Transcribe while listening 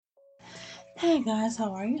Hey guys,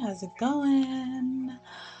 how are you? How's it going?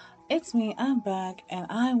 It's me, I'm back, and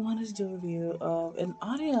I wanted to do a review of an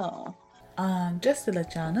audio. Just to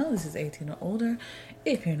let y'all know, this is 18 or older.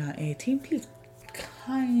 If you're not 18, please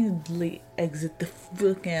kindly exit the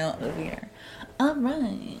fuck out of here.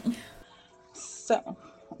 Alright. So,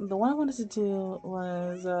 the one I wanted to do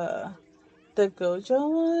was the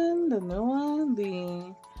Gojo one, the new one,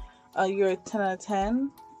 the You're 10 out of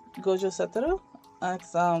 10, Gojo Satoru,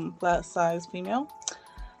 ex plus size female,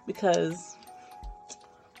 because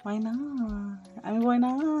why not? I mean, why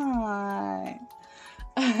not?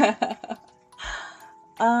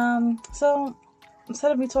 So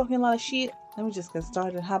instead of me talking a lot of shit, let me just get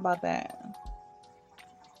started. How about that?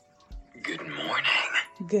 Good morning.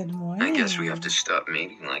 Good morning. I guess we have to stop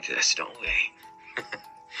meeting like this, don't we?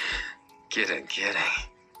 Kidding.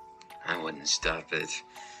 I wouldn't stop it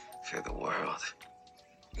for the world.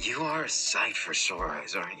 You are a sight for sore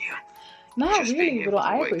eyes, aren't you? Not Just being really, but able to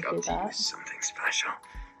I wake appreciate up to you that. is something special.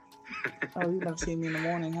 Oh, you've never seen me in the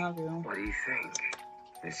morning, have you? What do you think,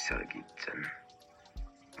 Miss Sagitan?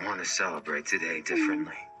 Want to celebrate today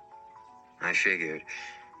differently? I figured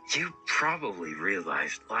you probably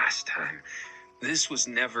realized last time this was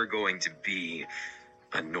never going to be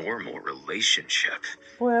a normal relationship.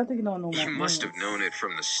 Boy, I think you know what normal You must have means. known it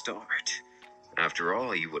from the start. After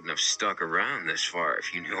all, you wouldn't have stuck around this far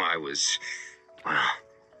if you knew I was, well,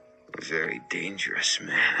 a very dangerous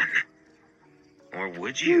man. Or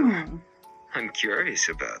would you? I'm curious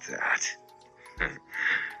about that.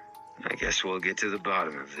 I guess we'll get to the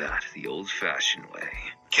bottom of that the old-fashioned way.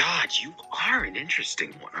 God, you are an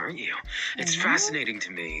interesting one, aren't you? It's fascinating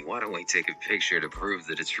to me. Why don't we take a picture to prove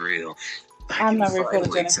that it's real? I'm not very finally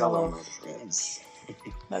photogenic, my tell all love. my friends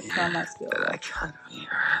That's not my skill. that I cut me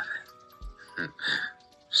rabbit.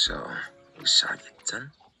 So,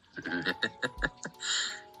 Usagi-san?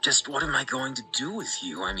 Just what am I going to do with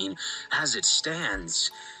you? I mean, as it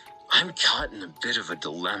stands, I'm caught in a bit of a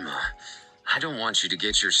dilemma. I don't want you to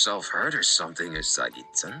get yourself hurt or something,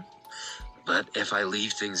 Usagi-san. But if I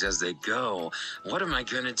leave things as they go, what am I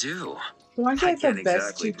gonna do? So aren't you like the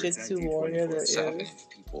best exactly jujitsu warrior there is?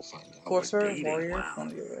 People find out Sorcerer, warrior, one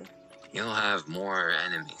of the other. You'll have more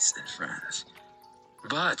enemies than friends.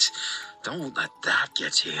 But don't let that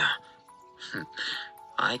get to you.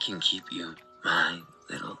 I can keep you my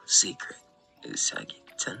little secret,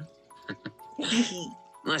 Usagi-san.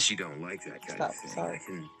 Unless you don't like that kind of thing, Sorry. I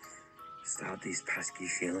can stop these pesky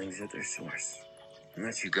feelings at their source. And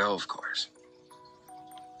let you go, of course.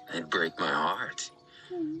 It'd break my heart.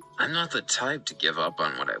 I'm not the type to give up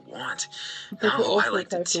on what I want. No, I like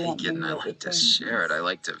to take it and I like to share it. I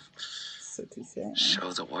like to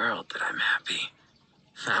show the world that I'm happy.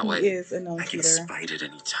 That way, I can spite it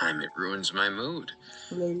any time it ruins my mood.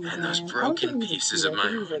 And those broken pieces of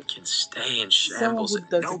my heart can stay in shambles and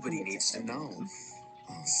nobody needs to know.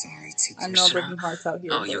 Oh, sorry, I know breaking hearts out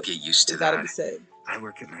here. Oh, you'll get used to that. Gotta be said. I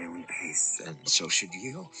work at my own pace, and so should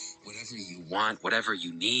you. Whatever you want, whatever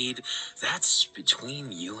you need, that's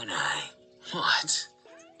between you and I. What?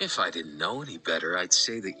 If I didn't know any better, I'd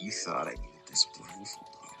say that you thought I needed this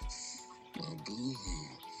blindfold on. Well, boo-hoo.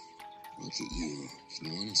 Look at you. If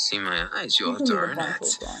you want to see my eyes, you'll have to earn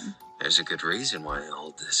it. There's a good reason why I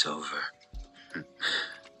hold this over. At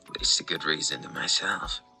least a good reason to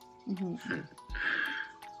myself.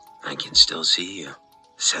 I can still see you,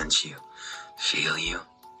 sense you, feel you,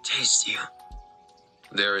 taste you.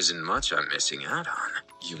 There isn't much I'm missing out on.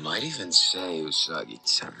 You might even say,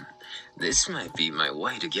 Usagi-san, this might be my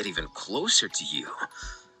way to get even closer to you.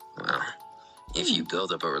 Well, if you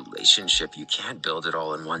build up a relationship, you can't build it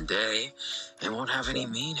all in one day. It won't have any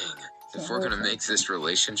meaning. If we're gonna make this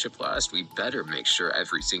relationship last, we better make sure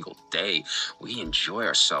every single day we enjoy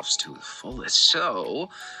ourselves to the fullest. So,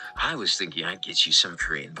 I was thinking I'd get you some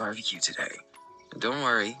Korean barbecue today. And don't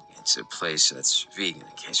worry, it's a place that's vegan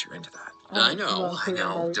in case you're into that. I know.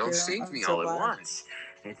 Don't thank me all at once.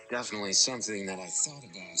 It's definitely something that I thought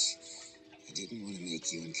about. I didn't want to make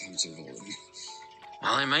you uncomfortable.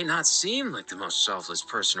 While I might not seem like the most selfless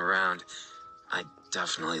person around, I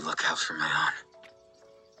definitely look out for my own.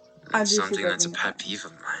 That's something that's a pet peeve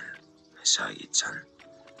of mine. Usagi-san.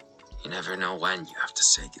 You never know when you have to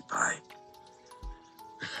say goodbye.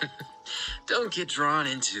 Don't get drawn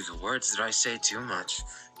into the words that I say too much.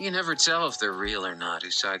 You never tell if they're real or not,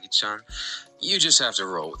 Usagi-chan. You just have to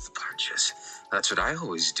roll with the punches. That's what I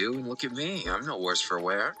always do, and look at me. I'm no worse for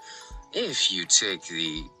wear. If you take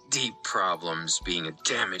the deep problems being a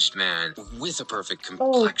damaged man with a perfect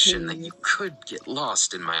complexion, then you could get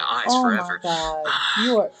lost in my eyes forever. Oh my God.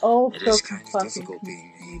 You are so fucking difficult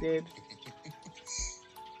being conceited.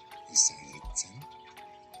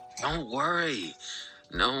 Don't worry.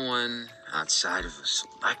 No one outside of a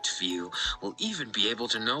select few will even be able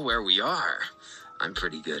to know where we are. I'm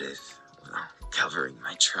pretty good at, well, covering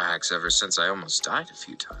my tracks ever since I almost died a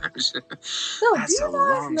few times. So, do That's a you guys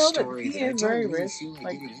long know that story he that I is don't very really rich? feel like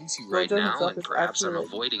Like, getting into right Gojo now, himself and is perhaps I'm actually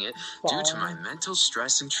like avoiding it due to my balling. mental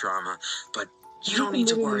stress and trauma, but you He don't can need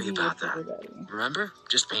to literally worry be your about that. sugar daddy. Remember?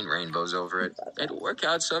 Just paint rainbows over it. About It'll that. work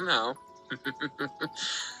out somehow.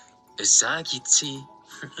 Usagi-chi.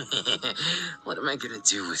 What am I gonna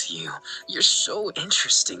do with you? You're so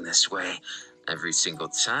interesting this way. Every single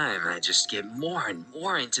time, I just get more and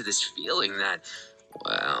more into this feeling that,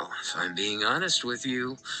 well, if I'm being honest with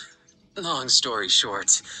you, long story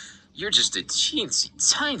short, you're just a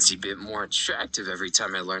teensy bit more attractive every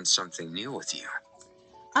time I learn something new with you.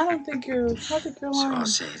 I don't think you're So I'll lying.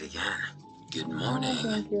 say it again. Good I morning.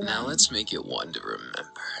 don't think you're Now lying. let's make it one to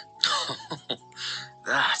remember.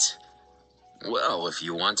 That. Well, if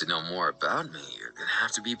you want to know more about me, you're gonna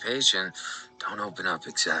have to be patient. Don't open up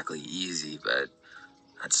exactly easy, but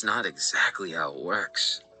that's not exactly how it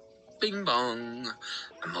works. Bing bong.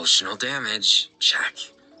 Emotional damage. Check.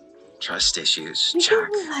 Trust issues. He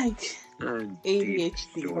Check. gives me like Deep ADHD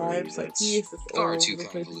story vibes. Like, that's he is this far old, too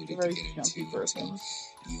like, convoluted to very get jumpy into until person.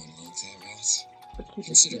 you unlock that route. But he's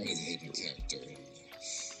Consider me the just hidden character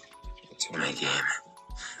in my game.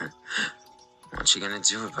 What you gonna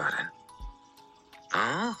do about it?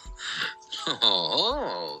 Huh?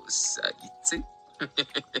 Oh, Sagiti.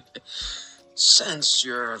 Since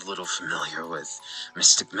you're a little familiar with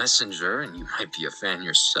Mystic Messenger and you might be a fan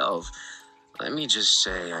yourself, let me just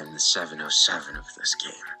say I'm the 707 of this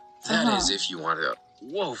game. That is if you want to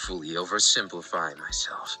woefully oversimplify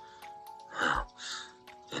myself. Well,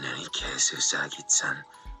 in any case, Usagi-san,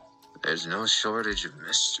 there's no shortage of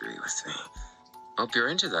mystery with me. Hope you're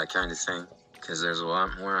into that kind of thing, because there's a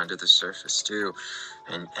lot more under the surface, too.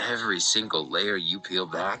 And every single layer you peel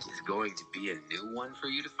back is going to be a new one for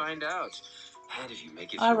you to find out. And if you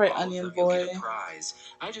make it through alright, all Onion of them, Boy. you'll get a prize.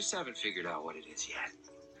 I just haven't figured out what it is yet.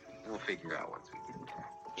 We'll figure out once we get there.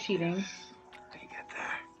 Cheating. We get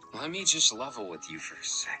there. Let me just level with you for a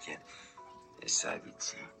second.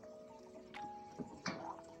 Usagi-chi.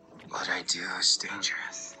 What I do is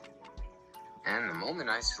dangerous. And the moment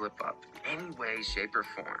I slip up in any way, shape, or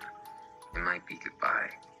form, it might be goodbye.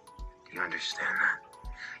 Do you understand that?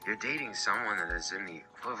 You're dating someone that is in the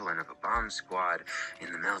equivalent of a bomb squad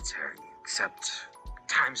in the military, except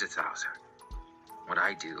times 1,000. What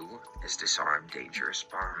I do is disarm dangerous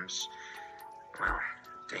bombs. Well,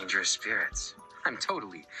 dangerous spirits. I'm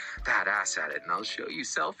totally badass at it, and I'll show you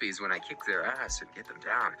selfies when I kick their ass and get them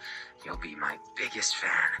down. You'll be my biggest fan,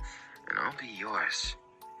 and I'll be yours.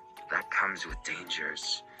 That comes with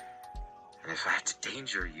dangers. And if I had to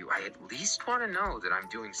danger you, I at least want to know that I'm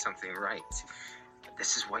doing something right.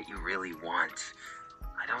 This is what you really want.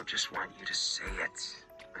 I don't just want you to say it,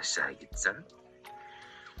 Usagi-san.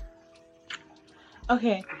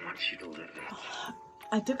 Okay. I want you to live it.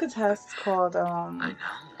 I took a test called, I know.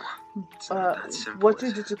 It's not that simple, what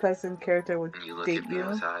is Jujutsu it? Kaisen character would When you look date at me you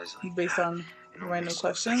with eyes like based that, on it random almost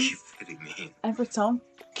looks questions. like you pity me. And for some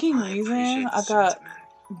fucking I reason, appreciate the I got sentiment.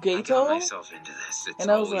 I got Gato, myself into this. It's and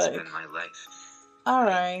I was always like, been my life.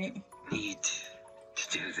 alright. Need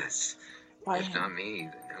to do this. Why If him? not me,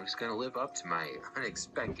 then who's gonna live up to my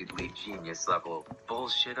unexpectedly genius level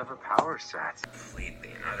bullshit of a power set?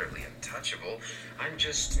 Completely and utterly untouchable. I'm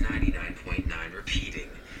just 99.9 repeating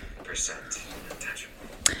percent untouchable.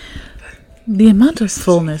 But The amount of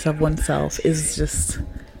fullness of oneself is just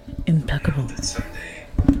impeccable. that someday,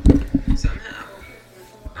 somehow,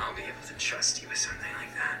 I'll be able to trust you with something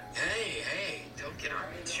like that. Hey, don't get on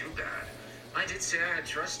me too bad. I did say I had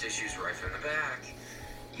trust issues right from the back.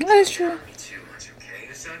 That is true. Me too much, okay,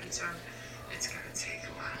 Usagi-san? It's gonna take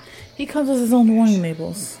a while. He comes with his own warning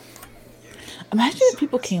labels. Imagine if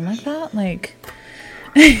people came like that. Like,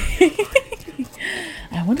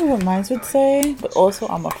 I wonder what mine would say, but also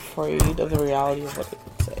I'm afraid of the reality of what it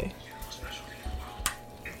would say.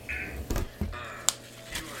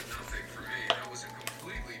 You are nothing for me. I was a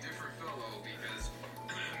completely different fellow because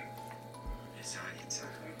Usagi-san,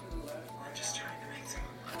 I'm just trying to make them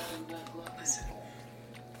listen.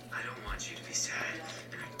 I don't want you to be sad,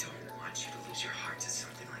 and I don't want you to lose your heart to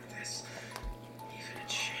something like this. Even a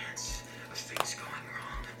chance of things going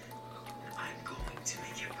wrong, I'm going to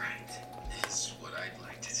make it right. Is what I'd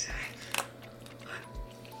like to say. But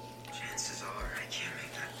chances are I can't make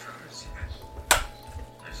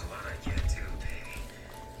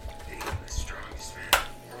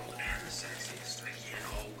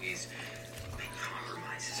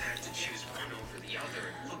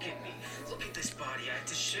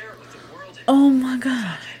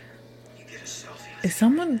if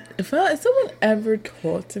someone ever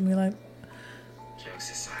talked to me like,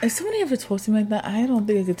 if somebody ever talked to me like that, I don't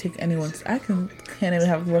think I could take anyone's. Can't even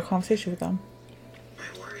have a real conversation with them. My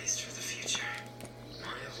worries for the future. My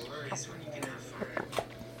worries when you can have fun.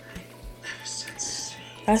 Ever since.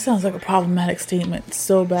 That sounds like a problematic statement.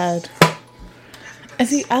 So bad. And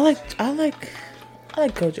see, I like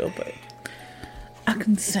Gojo, but I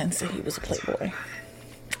can sense that he was a playboy.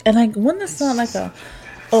 And like when it's not like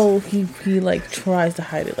he like tries to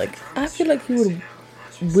hide it. Like I feel like he would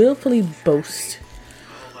willfully boast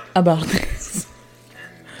about this.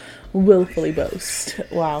 Willfully boast.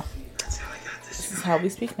 Wow. This is how we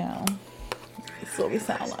speak now. This is what we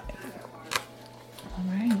sound like.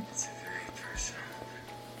 Alright. It's very personal.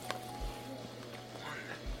 One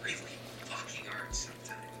that really fucking hurts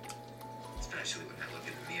sometimes. Especially when I look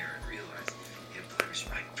in the mirror and realize it blurs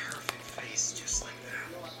my perfect face just like that.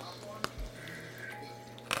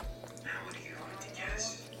 Now what are you going to guess?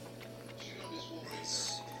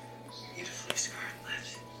 These beautifully scarred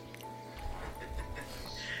lips.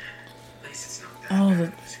 At least it's not that bad of a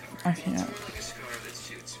scar. I can't. It's more like a scar that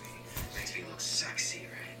suits me. Makes me look sexy,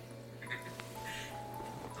 right?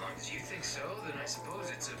 As long as you think so, then I suppose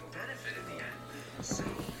it's a benefit in the end. So,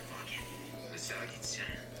 fuck it.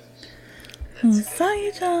 Misagi-chan.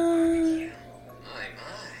 Misagi-chan. My.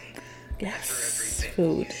 Yes,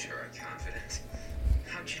 food. You sure are confident.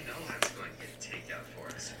 How'd you know I was going to get takeout for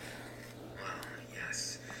us? Well,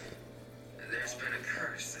 yes. There's been a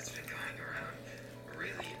curse that's been going around. A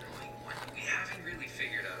really annoying one. We haven't really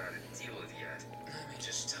figured out how to deal with yet. Let me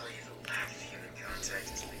just tell you, the lack of human contact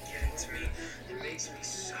has been getting to me. It makes me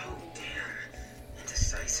so damn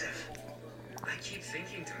indecisive. I keep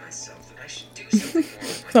thinking to myself that I should do something more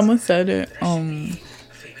with my Someone time. said it. That I should be a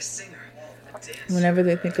famous singer, a dancer. Whenever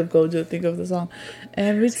they think of Gojo, think of the song.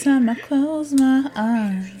 Every time I close my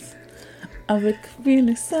eyes, I would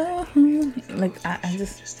really so. Like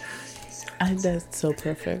that's so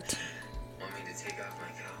perfect. Want me to take off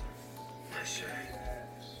my coat, my shirt,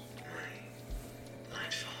 my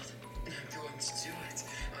blindfold? I'm going to do it.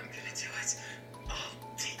 I'm gonna do it. I'll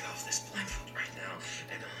take off this blindfold right now,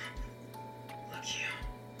 and I'll look you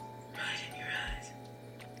right in your eyes,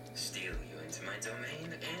 steal you into my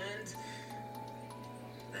domain, and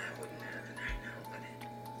that wouldn't happen right now, would it?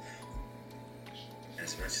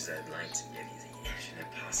 As much as I'd like to give you the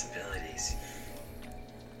infinite possibilities,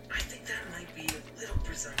 I think that might be a little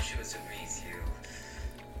presumptuous of me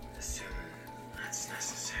to assume that's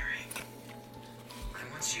necessary. I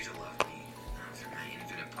want you to love me through my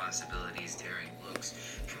infinite possibilities, daring looks,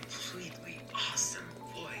 completely awesome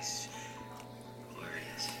voice,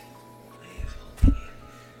 glorious way of holding you,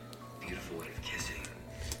 beautiful way of kissing.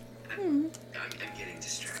 I'm getting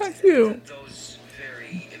distracted. Fuck you. Those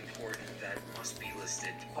very important, that must be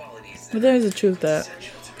listed qualities. But there is a truth that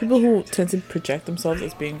people who tend to project themselves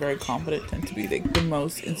as being very confident tend to be like the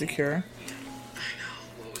most insecure. I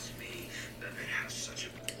know, woe is me, that I have such a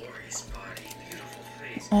glorious body, beautiful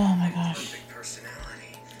face, Oh my gosh. perfect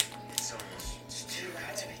personality. It's almost too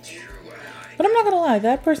good to be true. But I'm not gonna lie,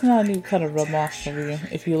 that personality will kind of rub off of you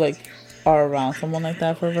if you like are around someone like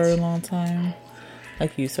that for a very long time.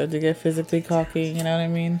 Like you start to get physically cocky, you know what I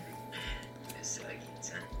mean? So I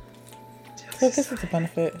guess it's a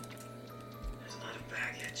benefit. There's a lot of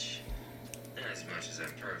baggage. And as much as I'm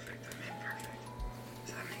perfect, I'm imperfect.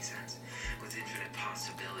 Does that make sense? With infinite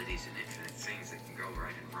possibilities and infinite things that can go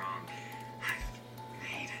right and wrong, I've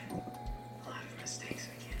made a lot of mistakes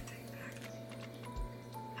I can't take back.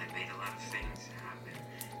 I've made a lot of things happen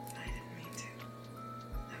that I didn't mean to.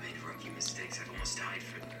 I made rookie mistakes. I've almost died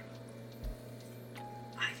for them.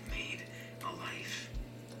 I've made a life,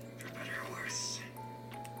 for better or worse,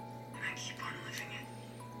 and I keep on living it.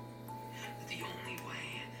 But the only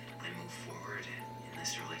way I move forward in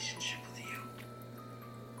this relationship with you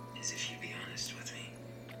is if you be honest with me.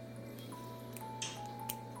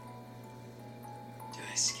 Do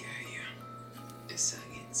I scare you?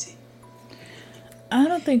 Isagi? I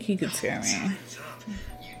don't think he could scare me. Time's up.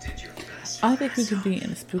 You did your best. I think we could be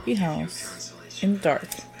in a spooky house in the dark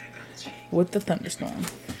with the thunderstorm.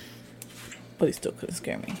 But he still couldn't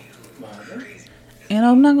scare me. And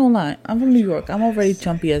I'm not gonna lie, I'm from New York. I'm already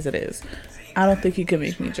jumpy as it is. I don't think he could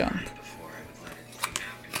make me jump. Before I would let anything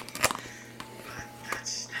happen to you. But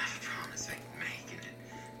that's not a promise I can make, and it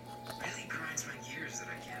really grinds my gears that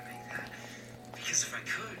I can't make that. Because if I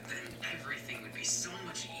could, then everything would be so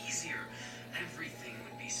much easier. Everything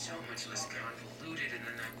would be so much less convoluted, and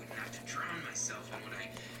then I wouldn't have to drown myself in what I...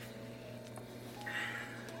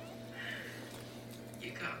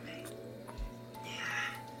 You got me. Yeah.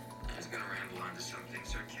 I was gonna ramble on to something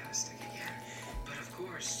sarcastic again. But of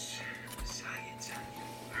course, Sayatan,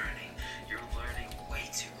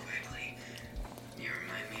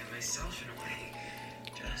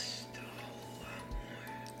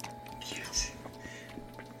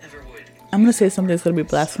 I'm gonna say something that's gonna be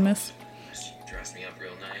blasphemous. Dress me up real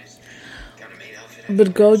nice. Got a maid outfit.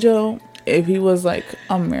 But Gojo, if he was like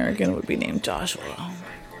American, would be named Joshua.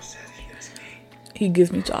 He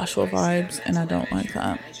gives me Joshua vibes, and I don't like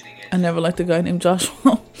that. I never liked a guy named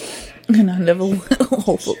Joshua, and I never will.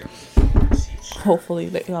 Hopefully,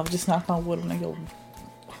 like, I'll just knock on wood. I'm like, yo,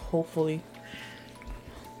 hopefully.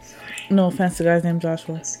 No offense to guys named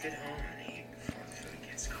Joshua. Let's get home and eat before the food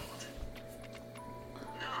gets cold.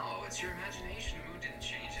 No, it's your imagination. Mood didn't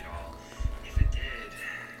change at all. If it did,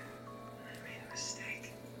 I made a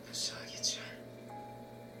mistake. Usagi-chan,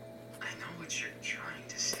 I know what you're trying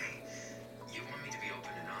to say. You want me to be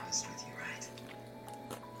open and honest with you, right?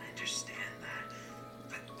 I understand that,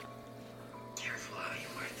 but careful how you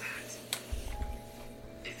word that.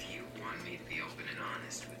 If you want me to be open and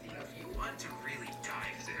honest with you, if you want to really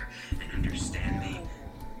dive there and understand me,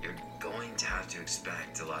 you're going to have to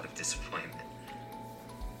expect a lot of disappointment.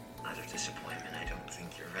 A lot of disappointment I don't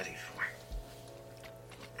think you're ready for.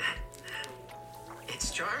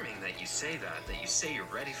 It's charming that you say that you say you're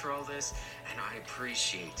ready for all this, and I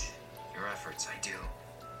appreciate your efforts, I do.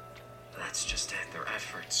 That's just it, they're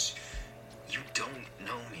efforts. You don't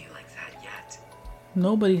know me like that yet.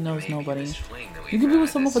 Nobody knows Maybe nobody. this fling that You we've can be had, with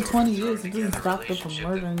someone for this 20 sort of years. It doesn't thrown stop them from together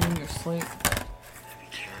murdering you in your sleep. that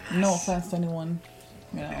became a No mess. offense to anyone,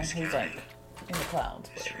 you know, who's like in the clouds.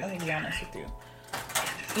 But let me be honest with you.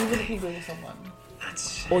 Even if you go with someone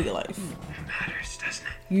That's all your life, what matters, doesn't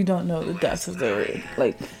it? you don't know the depth of their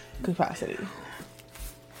like capacity.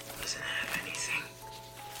 Doesn't have anything.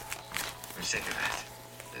 I'm sick of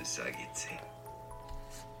it. Usagi-chan.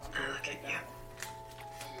 I look at you,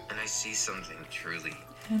 and I see something truly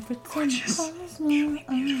gorgeous, truly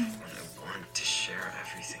beautiful, and I want to share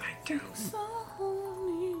everything I do.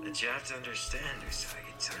 But you have to understand,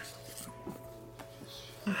 Usagi-chan.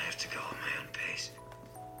 I have to go at my own pace.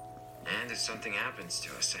 And if something happens to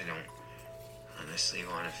us, I don't honestly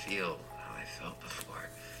want to feel how I felt before.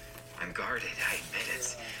 I'm guarded, I admit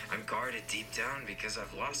it. I'm guarded deep down because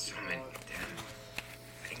I've lost so many damn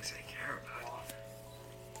things I care about.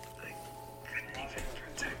 I couldn't even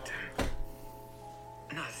protect him.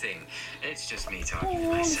 Nothing. It's just me talking to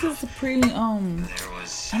Oh, this myself. is a pretty There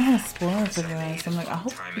was I don't want to spoil it for guys. I'm like, I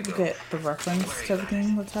hope people get the reference to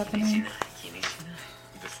everything that's happening.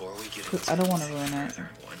 Before we get 'Cause I don't want to ruin it. further,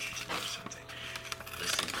 I want you to know something.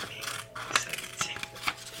 Listen to me. Usagi-chan.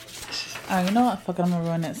 This is You know what? Fuck it, I'm gonna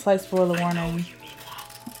ruin it. Slight spoiler I know warning. you mean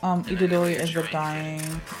well. Itadori ends up dying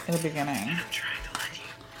in the beginning. I'm trying to let you.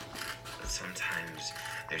 But sometimes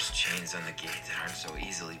there's chains on the gate that aren't so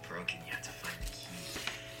easily broken. You have to find the key.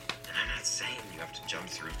 And I'm not saying you have to jump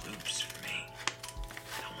through loops for me.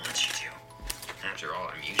 I don't want you to. After all,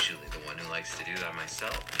 I'm usually the one who likes to do that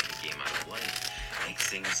myself. Make a game out of life. Make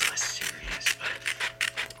things less serious, but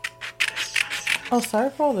there's something Oh, sorry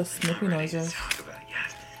for all the I'm not snippy ready to noises. talk about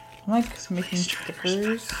yet. I'm like making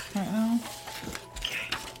stickers right now. Okay,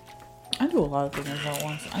 I do a lot of things at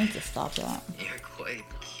once. I need to stop that. you're quite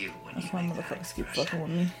cute when That's you why make that motherfuckers keep expression. fucking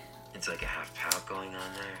with me. It's like a half pout going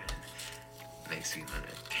on there, and makes me want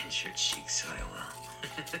to pinch your cheeks so I will.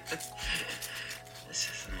 This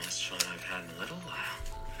is the most fun I've had in a little while.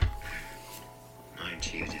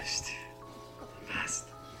 Aren't you just the best?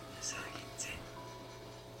 Usagi-chan.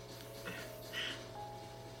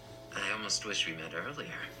 I almost wish we met earlier.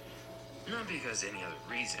 Not because any other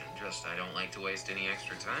reason, just I don't like to waste any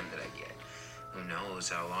extra time that I get. Who knows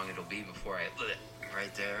how long it'll be before I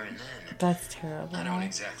right there and then. That's terrible. I don't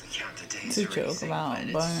exactly count the days To or joke anything, about,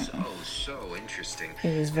 but it's but so interesting.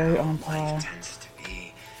 it is very how on par. Life tends to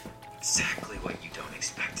be exactly what you don't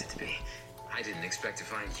expect it to be. I didn't expect to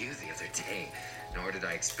find you the other day, nor did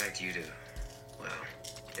I expect you to, well,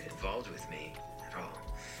 get involved with me at all.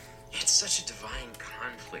 It's such a divine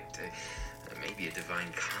conflict, maybe a divine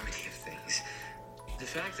comedy of things. The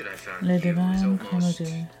fact that I found Le you is divine almost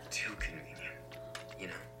comedy. too convenient. You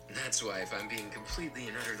know, that's why if I'm being completely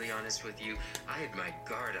and utterly honest with you, I had my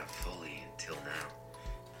guard up fully until now.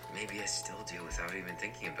 Maybe I still do without even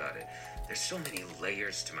thinking about it. There's so many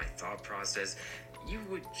layers to my thought process, you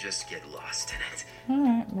would just get lost in it.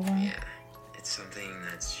 Alright, well, Yeah, it's something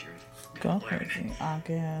that's your go learn. crazy, I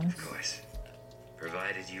guess. Of course.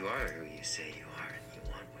 Provided you are who you say you are and you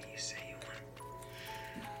want what you say you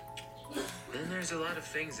want. Then there's a lot of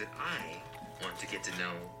things that I want to get to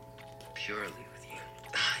know purely with you.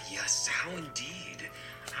 Ah, yes, how indeed.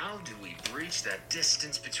 How do we breach that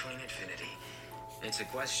distance between infinity? It's a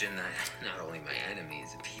question that not only my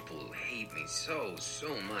enemies, the people who hate me so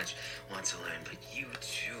much, want to learn, but you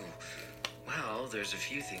too. Well, there's a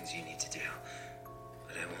few things you need to do,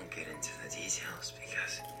 but I won't get into the details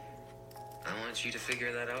because I want you to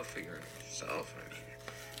figure that out for yourself. I mean,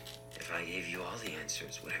 if I gave you all the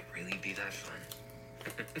answers, would it really be that fun?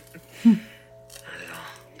 Not at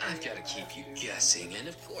all. I've got to keep you guessing and,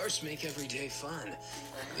 of course, make every day fun.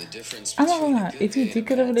 The difference I'm not between gonna lie, if you did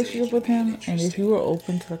get a relationship with him, and if you were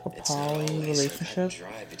open to like a It's not poly always relationship, cut and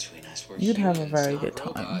dry between us. We're you'd have a humans, very not good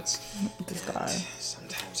time robots. with this And guy.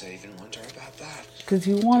 sometimes I even wonder about that. Because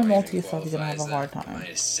you Do want I him all even to yourself, you're gonna have a qualify hard as Am I time.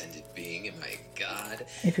 an ascended being? Am I a god?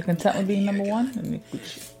 If you're content with being number Maybe a one, god. then you're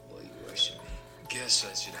Gucci. Well, you worship me. Guess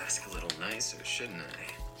I should ask a little nicer, shouldn't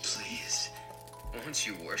I? Please, won't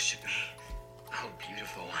you worship me? Oh,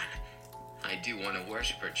 beautiful one. I do want to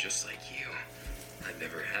worship her just like you. I've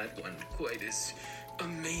never had one quite as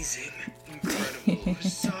amazing, incredible.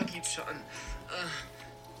 Usagi-chan.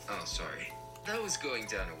 Oh, sorry. That was going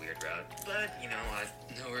down a weird route. But, you know what?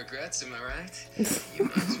 No regrets, am I right? You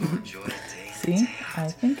might as well enjoy it day in See, and day out. I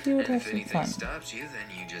think you would And have if some anything fun. stops you,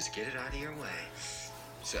 then you just get it out of your way.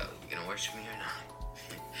 So, you gonna worship me or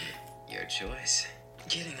not? Your choice.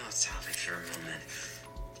 Getting off topic for a moment.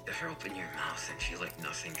 Ever open your mouth and feel like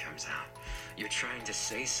nothing comes out? You're trying to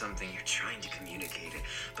say something, you're trying to communicate it,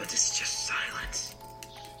 but it's just silence.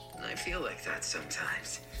 And I feel like that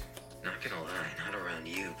sometimes. Not gonna lie, not around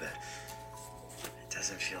you, but it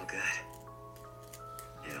doesn't feel good.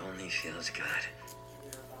 It only feels good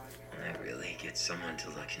when I really get someone to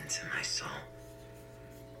look into my soul.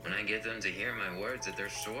 When I get them to hear my words at their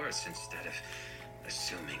source instead of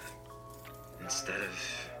assuming, instead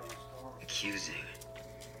of accusing.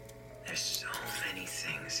 There's so many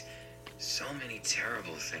things, so many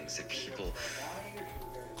terrible things that people,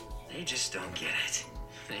 they just don't get it.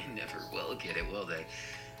 They never will get it, will they?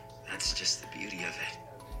 That's just the beauty of it.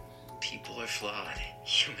 People are flawed.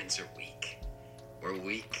 Humans are weak. We're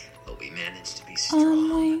weak, but we manage to be strong.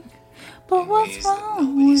 I'm weak, but what's ways that wrong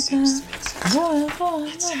nobody with seems to that? make sense.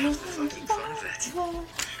 Let's have the fucking fun of it.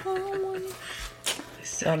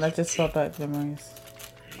 Oh, that just felt like memories.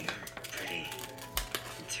 You're pretty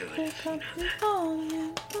intuitive, you know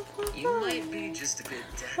that. You might be just a bit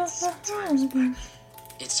dense sometimes, but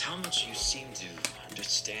it's how much you seem to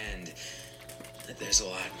understand that there's a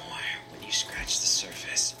lot more when you scratch the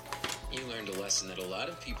surface. You learned a lesson that a lot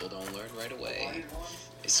of people don't learn right away,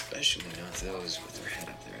 especially not those with their head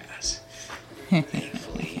up their ass.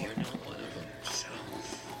 Thankfully, you're not one of them, so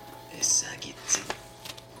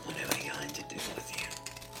what are we going to do with you?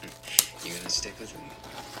 You gonna stick with me?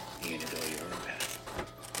 You gonna go your own path?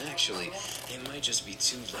 Actually, it might just be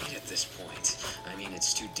too late at this point. I mean,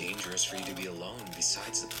 it's too dangerous for you to be alone,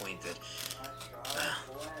 besides the point that, well,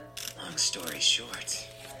 long story short,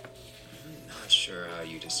 I'm not sure how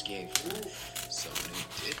you'd escape from someone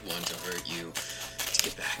who did want to hurt you to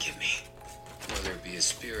get back at me. Whether it be a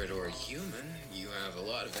spirit or a human, you have a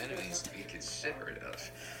lot of enemies to be considerate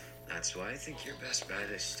of. That's why I think your best bet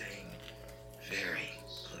is staying very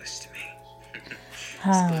close to me.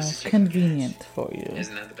 How convenient for you.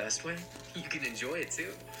 Isn't that the best way? You can enjoy it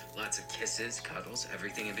too. Lots of kisses, cuddles,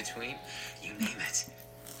 everything in between. You name it.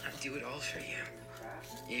 I'd do it all for you.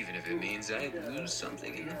 Even if it means I lose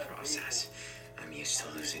something in the process. I'm used to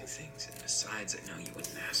losing things, and besides, I know you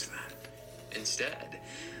wouldn't ask that. Instead,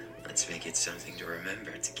 let's make it something to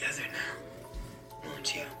remember together now.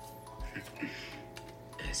 Won't you?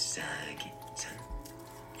 Usagi-san.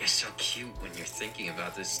 You're so cute when you're thinking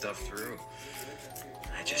about this stuff through.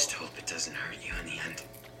 I just hope it doesn't hurt you in the end.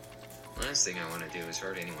 Last thing I want to do is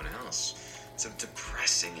hurt anyone else. It's a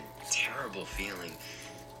depressing and terrible feeling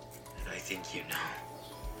that I think you know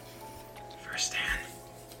firsthand.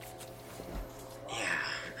 Yeah,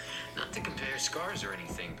 not to compare scars or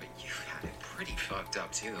anything, but you had it pretty fucked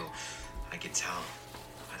up too. I can tell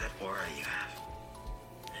by that aura you have.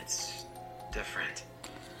 It's different.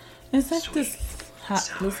 It's like Sweet, this,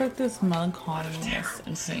 sour, it's like this a lot of melancholiness terrible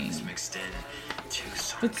and things pain. mixed in.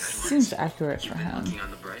 Some It good seems ones. accurate You've for been him. looking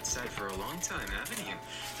on the bright side for a long time, haven't you?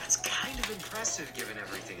 That's kind of impressive given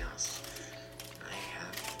everything else. I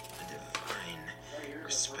have a divine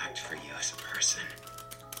respect for you as a person.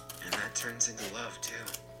 And that turns into love, too.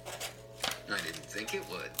 I didn't think it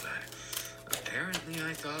would, but apparently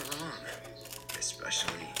I thought wrong.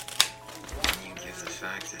 Especially when you give the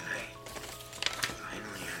fact that I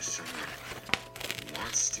finally have someone who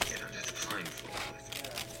wants to get under the blindfold with me.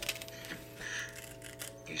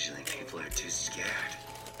 Usually people are too scared.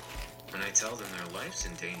 When I tell them their life's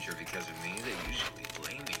in danger because of me, they usually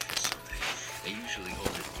blame me for something. They usually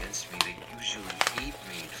hold it against me. They usually hate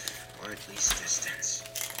me, or at least distance.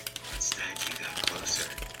 Instead, you got closer.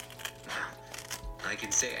 Well, I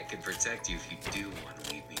can say I can protect you if you do want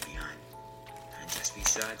to leave me behind. I'd just be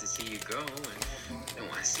sad to see you go, and don't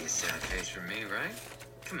want to see a sad face from me, right?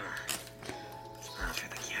 Come on.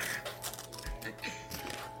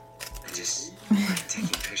 I just like taking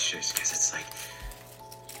pictures because it's like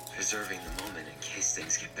preserving the moment in case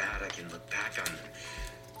things get bad. I can look back on them.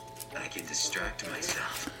 I can distract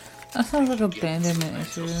myself. That sounds like Get into a abandonment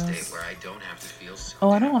mental issues. state where I don't have to feel so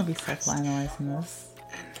Oh, I don't damn want to be depressed. self-analyzing this.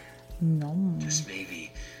 And No. just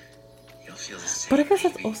maybe you'll feel the same. But I guess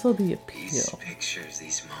that's maybe. also the These appeal. pictures,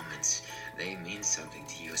 these moments, they mean something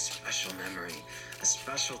to you. A special memory, a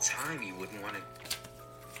special time you wouldn't want to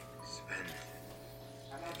spend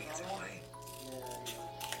minutes away.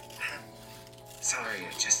 Sorry,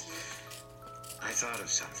 I thought of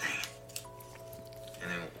something.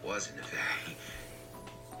 And it wasn't a very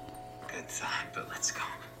good thought, but let's go.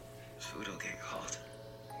 Food will get cold.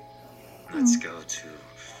 Let's go to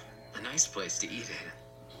a nice place to eat it.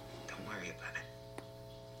 Don't worry about it.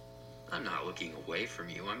 I'm not looking away from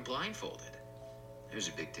you. I'm blindfolded. There's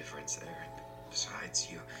a big difference there. And besides,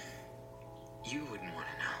 you wouldn't want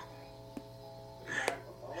to know.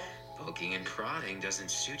 Poking and prodding doesn't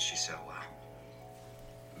suit you so well.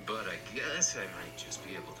 But I guess I might just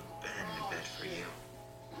be able to bend a bit for you.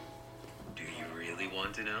 Do you really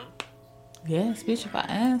want to know? Yes, bitch, if I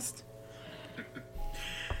asked.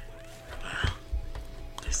 Well,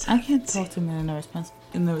 I can't talk to men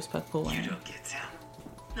in a respectful way. You don't get to.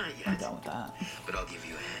 Not I'm yet. done with that. But I'll give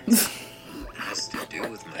you a hint. It has to do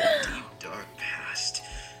with my deep, dark past.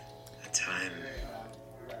 A time,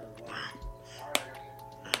 well,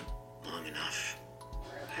 not long enough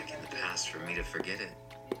back in the past for me to forget it.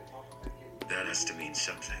 That has to mean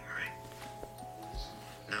something, right?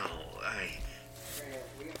 No,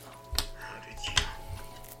 how did you?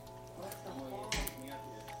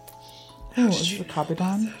 Oh, is this a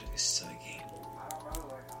Kabadon? That Usagi?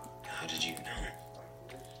 How did you know?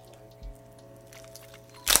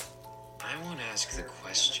 I won't ask the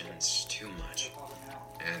questions too much.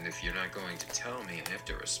 And if you're not going to tell me, I have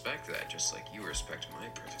to respect that, just like you respect my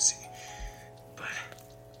privacy. But,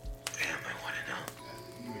 damn, I want to know.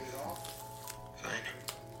 Fine.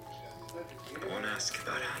 I won't ask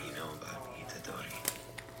about how you know about Itadori.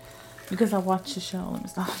 Because I watched the show. Let me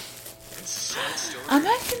stop. It's a sad story.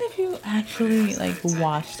 Imagine if you actually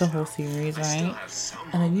watch the whole series, right?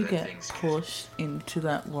 And then you get pushed into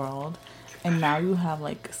that world, and now you have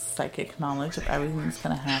psychic knowledge of everything that's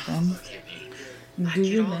gonna happen. Do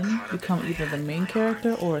you then become either the main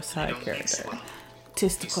character or a side character?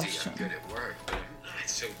 Tis the question. I'm good at work, but I'm not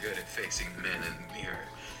so good at fixing men in the mirror.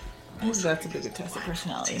 I think that's a bigger test of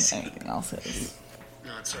personality than anything else is.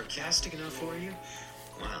 Not sarcastic enough for you?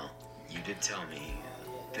 Well, you did tell me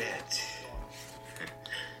a bit.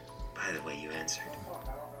 By the way you answered.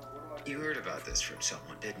 You heard about this from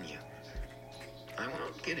someone, didn't you? I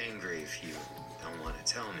won't get angry if you don't want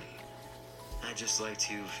to tell me. I just like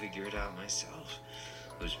to figure it out myself.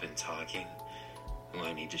 Who's been talking? Who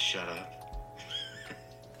I need to shut up?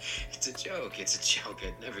 It's a joke.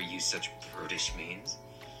 I'd never use such brutish means.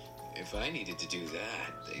 If I needed to do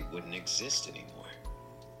that, they wouldn't exist anymore.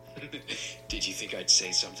 Did you think I'd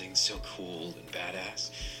say something so cool and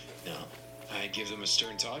badass? No. I'd give them a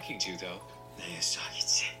stern talking to, though.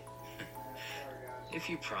 If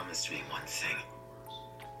you promised me one thing,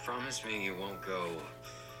 promise me you won't go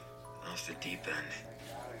off the deep end.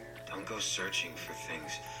 Don't go searching for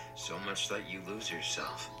things so much that you lose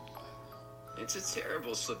yourself. It's a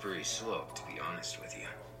terrible slippery slope, to be honest with you.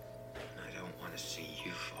 I don't want to see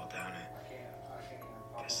you fall down it.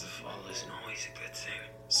 Guess the fall isn't always a good thing.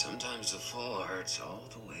 Sometimes the fall hurts all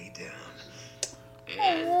the way down.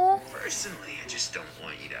 And personally, I just don't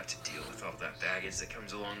want you to have to deal with all that baggage that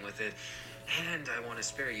comes along with it. And I want to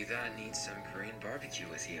spare you that and eat some Korean barbecue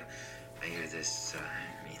with you. I hear this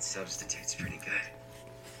meat substitute's pretty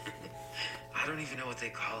good. I don't even know what they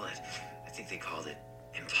call it. I think they called it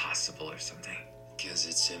impossible or something. Because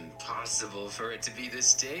it's impossible for it to be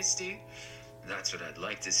this tasty. That's what I'd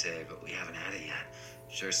like to say, but we haven't had it yet.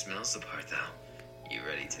 Sure smells the part, though. You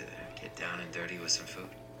ready to get down and dirty with some food?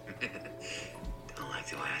 Don't like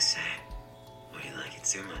the way I say it. Or you like it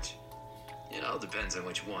too much? It all depends on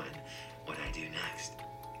which one. What I do next.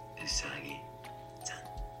 Usagi.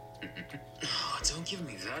 Oh, don't give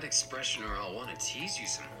me that expression or I'll want to tease you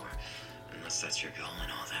some more. Unless that's your goal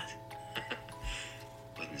and all that.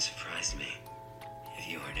 Wouldn't surprise me if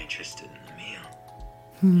you weren't interested in the meal.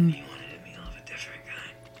 Maybe you wanted a meal of a different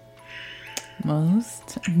kind.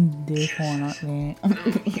 Most definitely. No,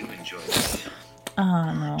 you enjoy the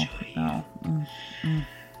meal. No.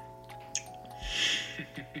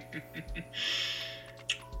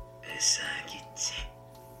 Usagi.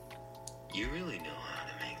 You really know how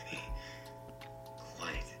to make me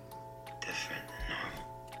quite different than normal.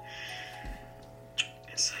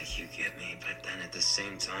 It's like you get me, but then at the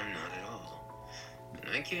same time, not at all.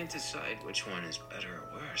 I can't decide which one is better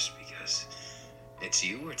or worse because it's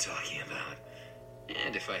you we're talking about.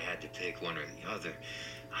 And if I had to pick one or the other,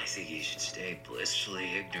 I think you should stay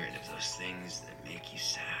blissfully ignorant of those things that make you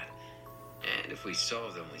sad. And if we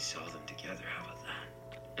solve them, we solve them together. How about that?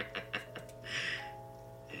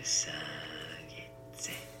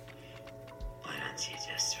 Usagi-san. Why don't you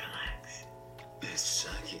just relax?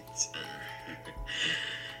 Usagi-san.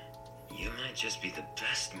 You might just be the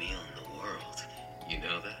best meal in the world. You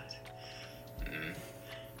know that?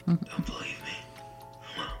 Don't believe me?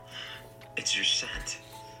 Well, it's your scent.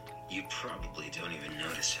 You probably don't even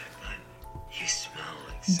notice it, but you smell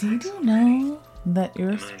like sex. Do you know that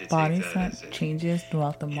your body scent changes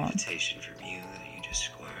throughout the month? Invitation from you that you just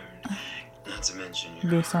squirmed. Not to mention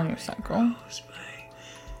based on your cycle.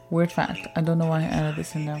 Weird fact. I don't know why I added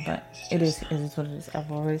this in there, but it is what it is.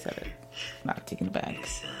 I've already said it. Not taking it back.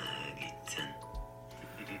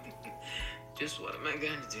 Just what am I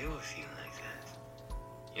going to do with you like that?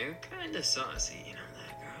 You're kind of saucy, you know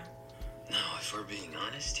that, girl? Now, if we're being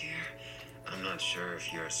honest here, I'm not sure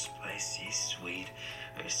if you're spicy, sweet,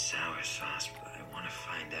 or sour sauce, but I want to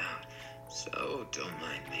find out. So, don't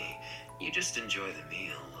mind me. You just enjoy the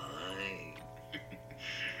meal while I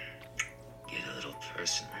get a little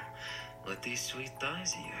personal with these sweet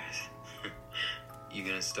thighs of yours. You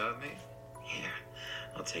gonna stop me? Here,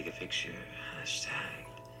 I'll take a picture. Hashtag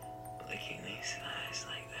licking these thighs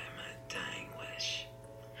like they're my dying wish.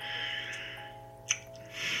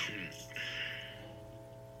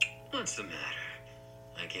 What's the matter?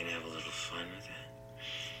 I can't have a little fun with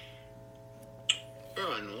it.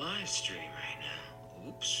 We're on live stream right now.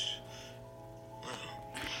 Oops. Wow.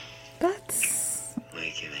 That's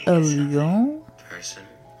illegal. Person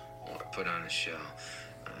or put on a show.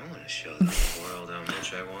 I want to show the world how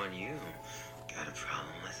much I want you. Got a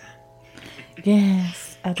problem with it?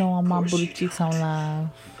 Yes, I don't want my booty cheeks on live.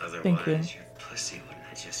 Thank you. Your pussy wouldn't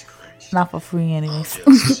have just clenched. Not for free, anyways.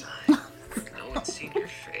 No one's seen your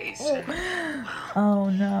face. And, well, oh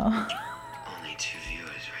no. Only 2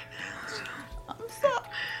 viewers right now, so. I'm sorry.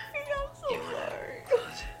 I'm so sorry.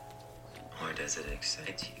 Close it? Or does it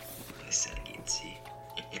excite you? Usagi-san.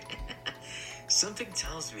 Something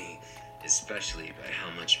tells me, especially by how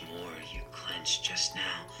much more you clenched just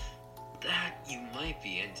now, that you might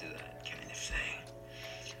be into that kind of thing.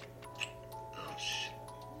 Oops.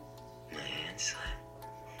 My hand slipped.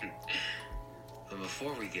 But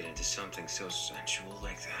before we get into something so sensual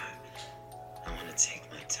like that, I want to take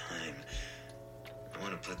my time. I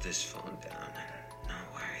want to put this phone down and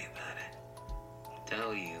not worry about it.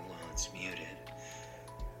 Tell you while it's muted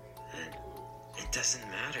that it doesn't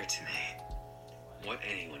matter to me what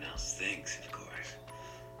anyone else thinks, of course.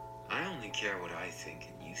 I only care what I think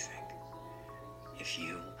and you think. If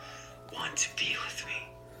you want to be with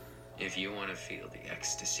me, if you want to feel the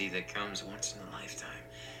ecstasy that comes once in a lifetime,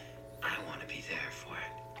 I want to be there for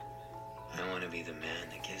it. I want to be the man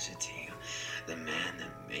that gives it to you. The man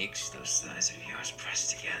that makes those thighs of yours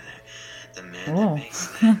press together. The man that makes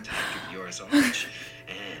that back of yours arch.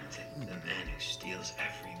 And the man who steals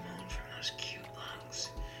every moan from those cute lungs.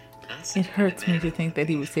 It hurts me to think that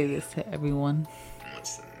he would say this to everyone.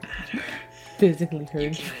 What's the matter? Physically hurt.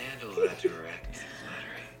 You can't handle that direct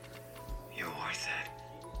flattery. You're worth it.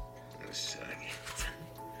 Usagi.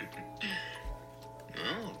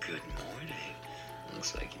 Oh, good morning.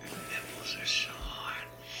 Looks like your nipples are so hard.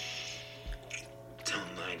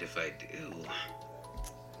 Don't mind if I do.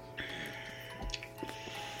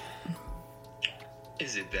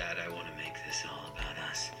 Is it bad I want to make this all about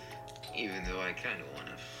us? Even though I kind of want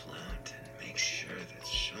to flaunt and make sure that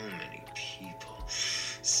so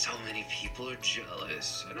many people are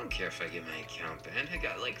jealous. I don't care if I get my account banned. I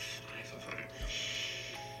got like 5 of them.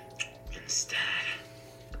 Instead,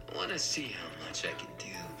 I want to see how much I can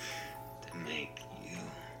do to make you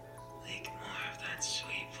lick more of that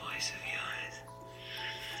sweet voice of yours.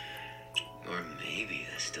 Or maybe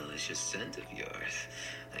this delicious scent of yours.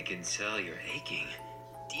 I can tell you're aching.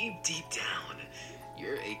 Deep down,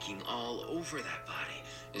 you're aching all over that body.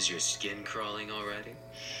 Is your skin crawling already?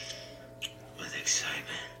 With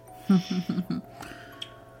excitement.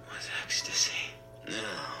 With ecstasy. No.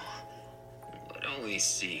 But only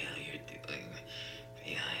see how you're doing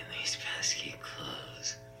behind these pesky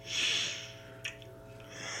clothes.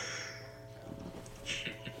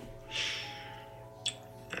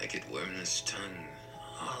 I could worm this tongue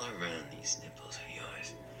all around these nipples of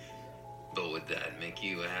yours. But would that make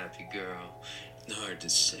you a happy girl? Hard to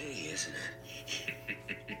say, isn't it?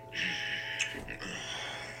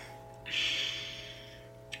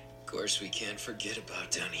 Of course, we can't forget about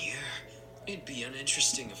down here. It'd be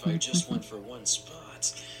uninteresting if I just went for one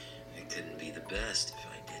spot. couldn't be the best if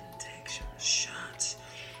I didn't take some shots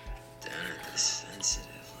down at this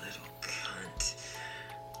sensitive little cunt.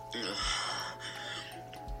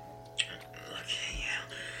 Look at you.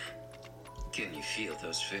 Can you feel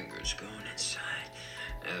those fingers going inside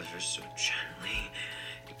ever so gently?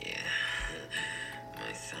 Yeah.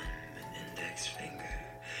 My thumb and index finger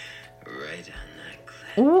right on that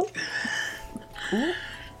clit. Ooh. Ooh.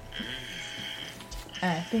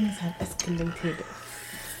 Things have escalated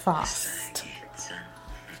fast.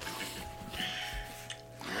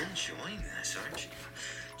 You're enjoying this, aren't you?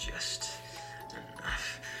 Just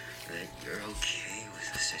enough that you're okay with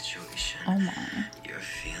the situation. Oh my. You're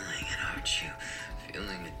feeling it, aren't you?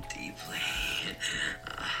 Feeling it deeply.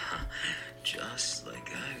 Just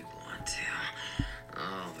like I want to.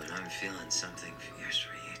 Oh, but I'm feeling something fierce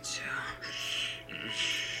for you, too.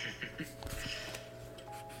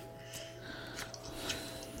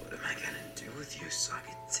 What am I gonna do with you,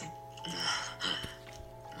 Sagiti?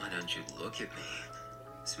 Why don't you look at me?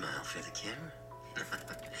 Smile for the camera.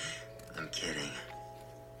 I'm kidding.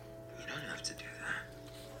 You don't have to do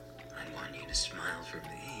that. I want you to smile for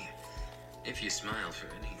me. If you smile for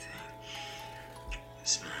anything,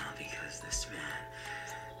 smile because this man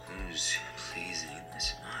who's pleasing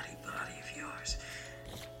this naughty body of yours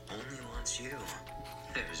only wants you.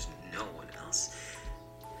 There's no one else.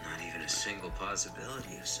 Not even a single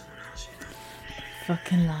possibility of someone else, you know.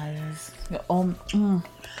 Fucking liars.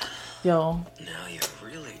 Yo. Now you're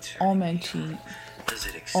really All men cheat. Does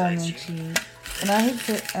it All excite men you? cheat. And I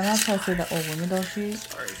try to say that all women don't cheat.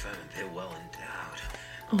 Sorry if I'm a bit well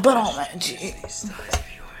endowed. But all men cheat. These thighs of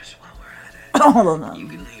yours while we're at it. All of them. You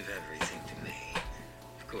can leave everything to me.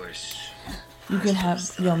 Of course. You can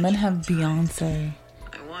have, men have Beyonce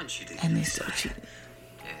I want you to and they get still cheat.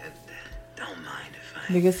 And don't mind if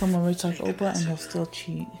I They get someone rich like Oprah and they'll still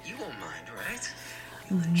cheat. You won't mind, right?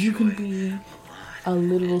 You can be A lot. a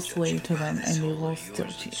literal And slave judging to by them this and they hole will of still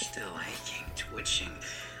yours cheat. that's still aching, twitching.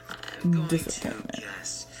 I'm going Disappointment. to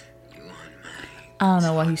guess you want I don't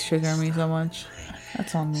know why he's triggering me so much.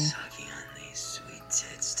 That's on me. sucking on these sweet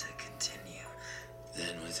tits to continue.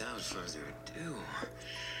 Then without further ado,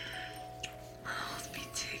 I'll be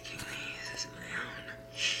taking these as my own.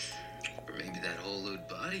 Or maybe that whole lewd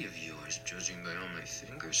body of yours, judging by all my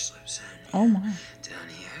finger slips in. Oh my. Down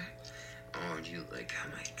here? Or do you like how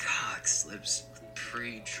my cock slips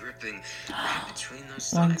pre-dripping right between those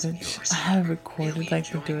thighs of Language. yours? I haven't recorded like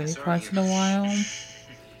the dirty parts in a while.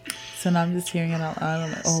 So now I'm just hearing it out loud.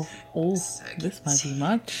 I'm like, oh, this might be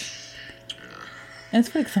much. And it's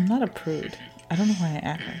funny because I'm not a prude. I don't know why I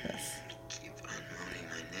act like this. Keep on moaning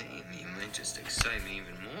my name. You might just excite me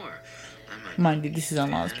even more. I might Mind you, this is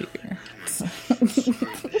on loudspeaker. So. nice,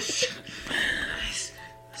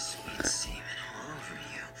 sweet semen all over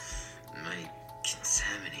you. Might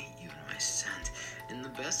contaminate you in my scent in the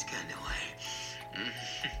best kind of way.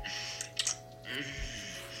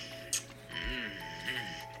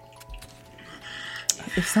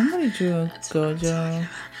 If somebody drew Gojo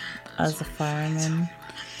as a fireman,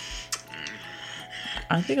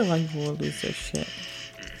 I think a lot of people will lose their shit.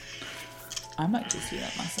 I might just do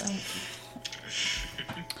that myself.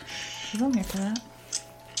 Cause I'm here for that.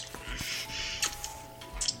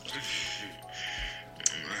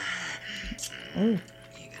 Ooh. You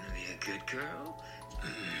gonna be a good girl?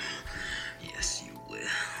 Yes, you will.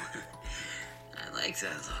 I like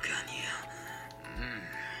that look on you.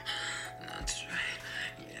 That's right.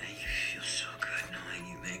 Yeah, you feel so good knowing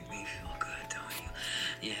you make me feel good, don't you?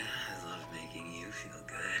 Yeah, I love making you feel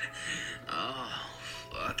good. Oh,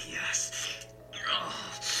 fuck yes. Oh,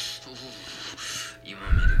 you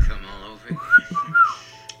want me to come all over you?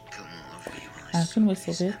 Come all over you while I can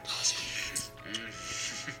whistle, bitch.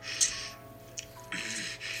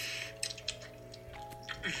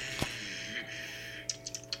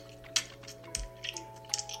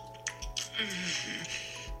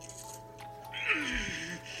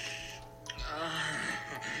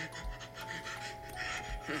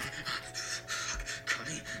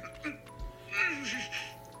 Connie.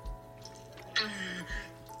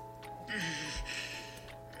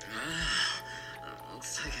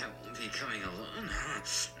 Looks like I won't be coming alone, huh?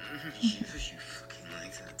 You fucking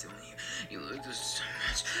like that, don't you? You like this so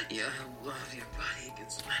much. Yeah, I love your body. It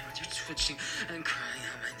gets mad when you're twitching and crying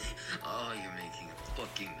out my name. Oh, you're making a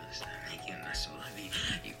fucking mess. I'm making a mess of me.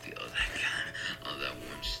 You feel that kind of that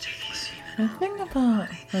warm, sticky semen. The thing about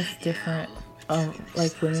what's different of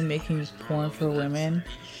like women making porn for women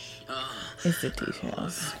is the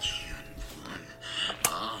details.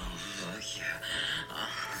 Oh, fuck you.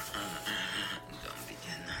 Don't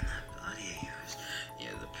begin on that body of yours.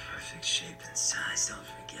 You're the perfect shape and size, don't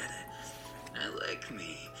forget it. I like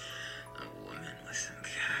me.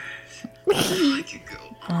 I could go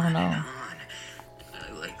I on don't know. and on.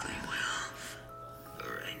 I likely will. But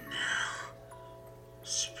right now,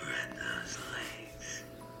 spread those legs.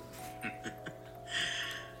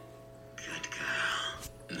 Good girl.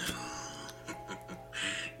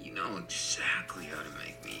 You know exactly how to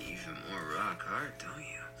make me even more rock hard, don't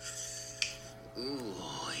you? Ooh,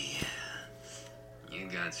 yeah. You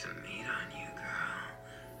got some meat on you,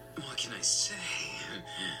 girl. What can I say?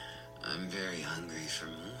 I'm very hungry for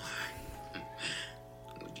more.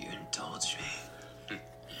 Would you indulge me?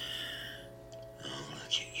 Oh, look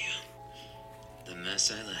at you. The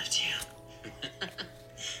mess I left you.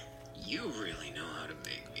 You really know how to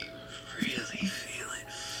make me really feel it.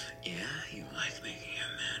 Yeah, you like making a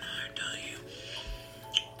man hard, don't you?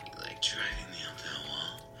 You like driving me up that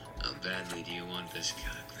wall? How badly do you want this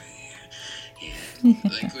cock right here? Yeah,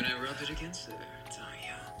 like when I rub it against there, don't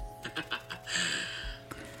you?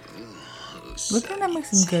 Ooh, The thing that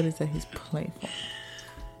makes him good is that he's playful.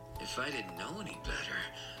 If I didn't know any better,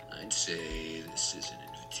 I'd say this is an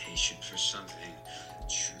invitation for something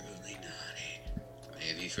truly naughty.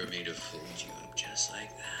 Maybe for me to fold you up just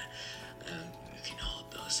like that. You can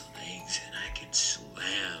hold those legs and I can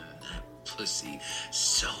slam that pussy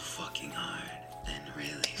so fucking hard and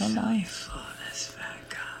really nice. full of this fat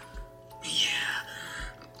cock. Yeah.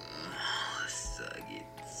 Oh, suck it.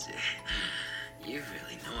 You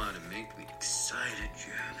really know how to make me excited,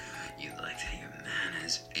 Joe. You like that your man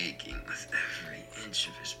is aching with every inch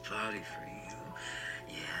of his body for you.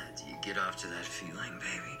 Yeah, do you get off to that feeling,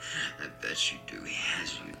 baby? I bet you do,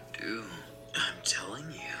 yes you do. I'm telling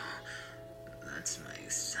you, that's my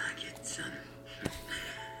second son.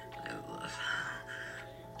 I love how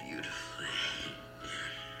beautifully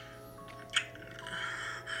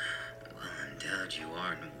well endowed you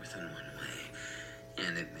are in more than one way.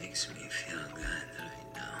 And it makes me feel good that I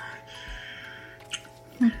know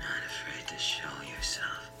you're not afraid to show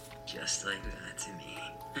yourself just like that to me.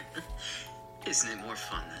 Isn't it more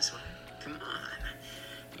fun this way? Come on.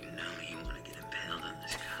 You know you want to get impaled on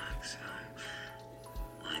this cock, so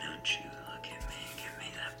why don't you look at me and give me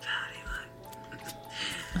that patty look?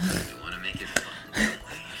 You want to make it fun, don't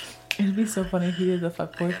we? It'd be so funny if he did the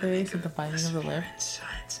fuckboy face with the binding of the lip.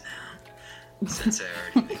 Sides now. Since I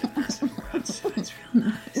already made a mess of your outsides real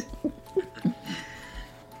nice.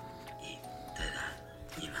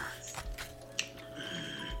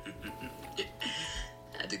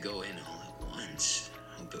 Had to go in all at once.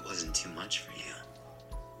 Hope it wasn't too much for you.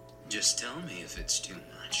 Just tell me if it's too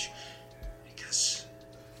much, because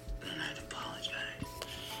then I'd apologize.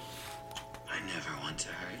 I never want to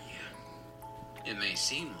hurt you. It may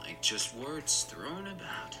seem like just words thrown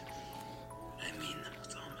about. I mean them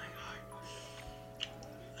with all my heart.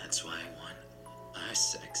 That's why I want our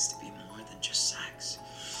sex to be more than just sex.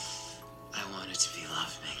 I want it to be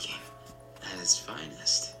lovemaking at its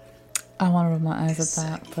finest. I want to rub my eyes at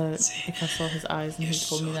that, but if I saw his eyes and he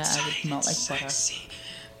told me that, I would melt like butter.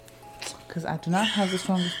 Because I do not have the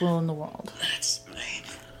strongest will in the world. That's my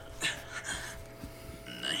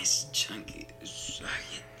nice chunky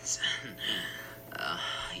sockets.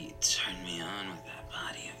 You turned me on with that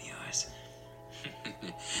body of yours.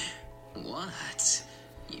 What?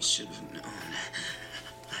 You should have known.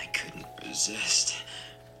 I couldn't resist.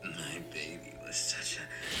 My baby was such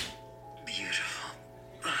a beautiful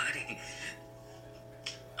body.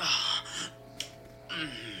 Oh.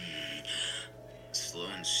 Slow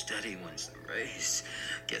and steady wins the race.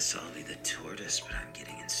 Guess I'll be the tortoise, but I'm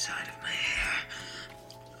getting inside of my hair.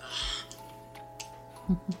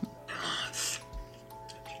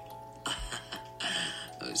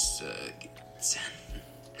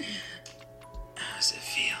 How does it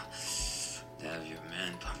feel to have your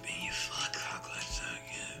man pumping you full of cock like that?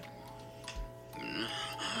 Yeah.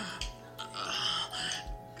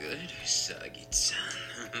 Good or soggy, son?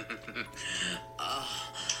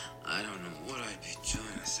 I don't know what I'd be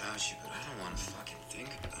doing without you, but I don't want to fucking think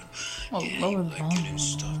about it. Oh, Yeah, lower you the like volume getting on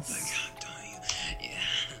stuffed this. like that, don't you? Yeah.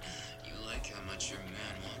 You like how much your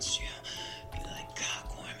man wants you. You like cock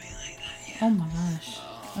warming like that, yeah. Oh my gosh.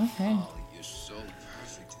 Okay. Oh, you're so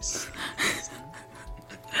perfect.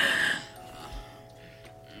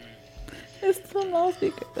 It's the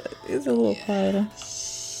loudspeaker, but it's a little quieter.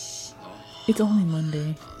 It's only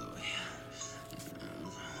Monday.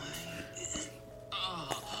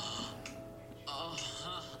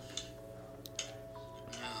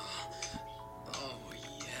 Oh,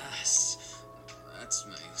 yes. That's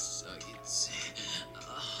my suggets.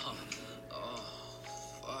 Oh,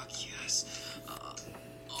 fuck yes.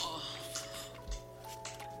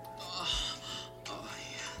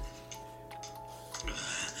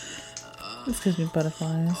 This gives me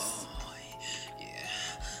butterflies. Oh, yeah.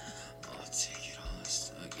 I'll take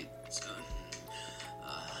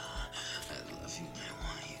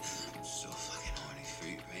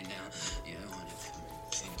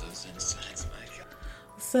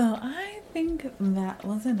So I think that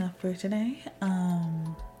was enough for today. I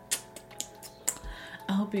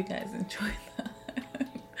hope you guys enjoyed that.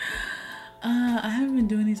 I haven't been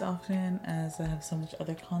doing these often as I have so much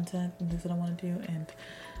other content and things that I want to do, and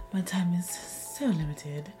my time is so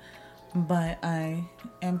limited. But I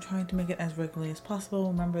am trying to make it as regularly as possible.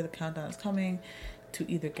 Remember, the countdown is coming to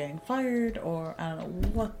either getting fired or I don't know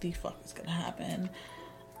what the fuck is gonna happen.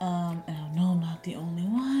 And I know I'm not the only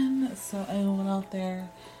one. So anyone out there,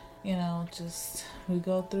 you know, just we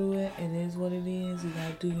go through it. It is what it is. You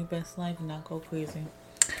gotta do your best life and not go crazy.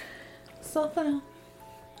 So for now,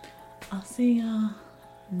 I'll see y'all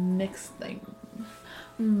next time.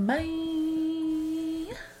 Bye.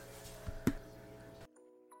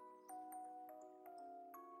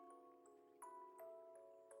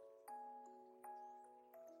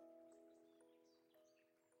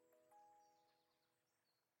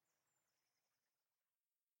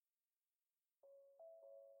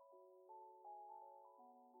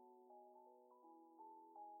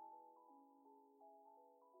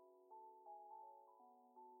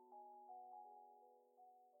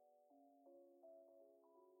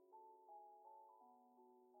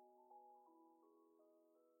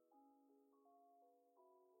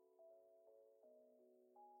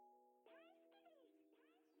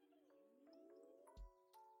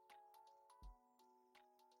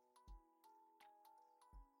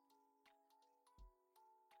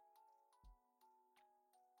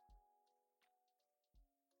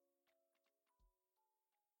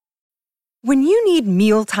 When you need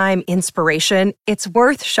mealtime inspiration, it's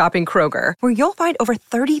worth shopping Kroger, where you'll find over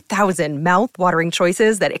 30,000 mouth-watering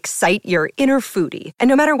choices that excite your inner foodie. And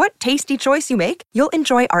no matter what tasty choice you make, you'll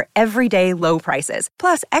enjoy our everyday low prices,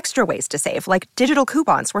 plus extra ways to save, like digital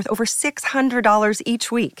coupons worth over $600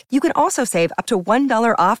 each week. You can also save up to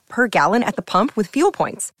 $1 off per gallon at the pump with fuel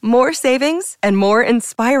points. More savings and more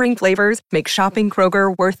inspiring flavors make shopping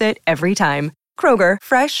Kroger worth it every time. Kroger,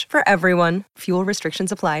 fresh for everyone. Fuel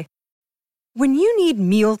restrictions apply. When you need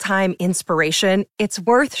mealtime inspiration, it's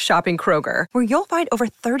worth shopping Kroger, where you'll find over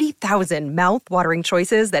 30,000 mouth-watering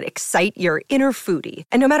choices that excite your inner foodie.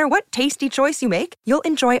 And no matter what tasty choice you make, you'll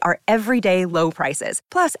enjoy our everyday low prices,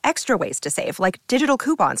 plus extra ways to save, like digital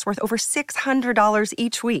coupons worth over $600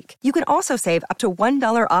 each week. You can also save up to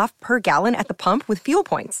 $1 off per gallon at the pump with fuel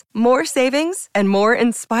points. More savings and more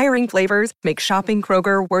inspiring flavors make shopping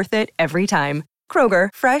Kroger worth it every time. Kroger,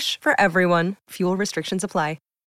 fresh for everyone. Fuel restrictions apply.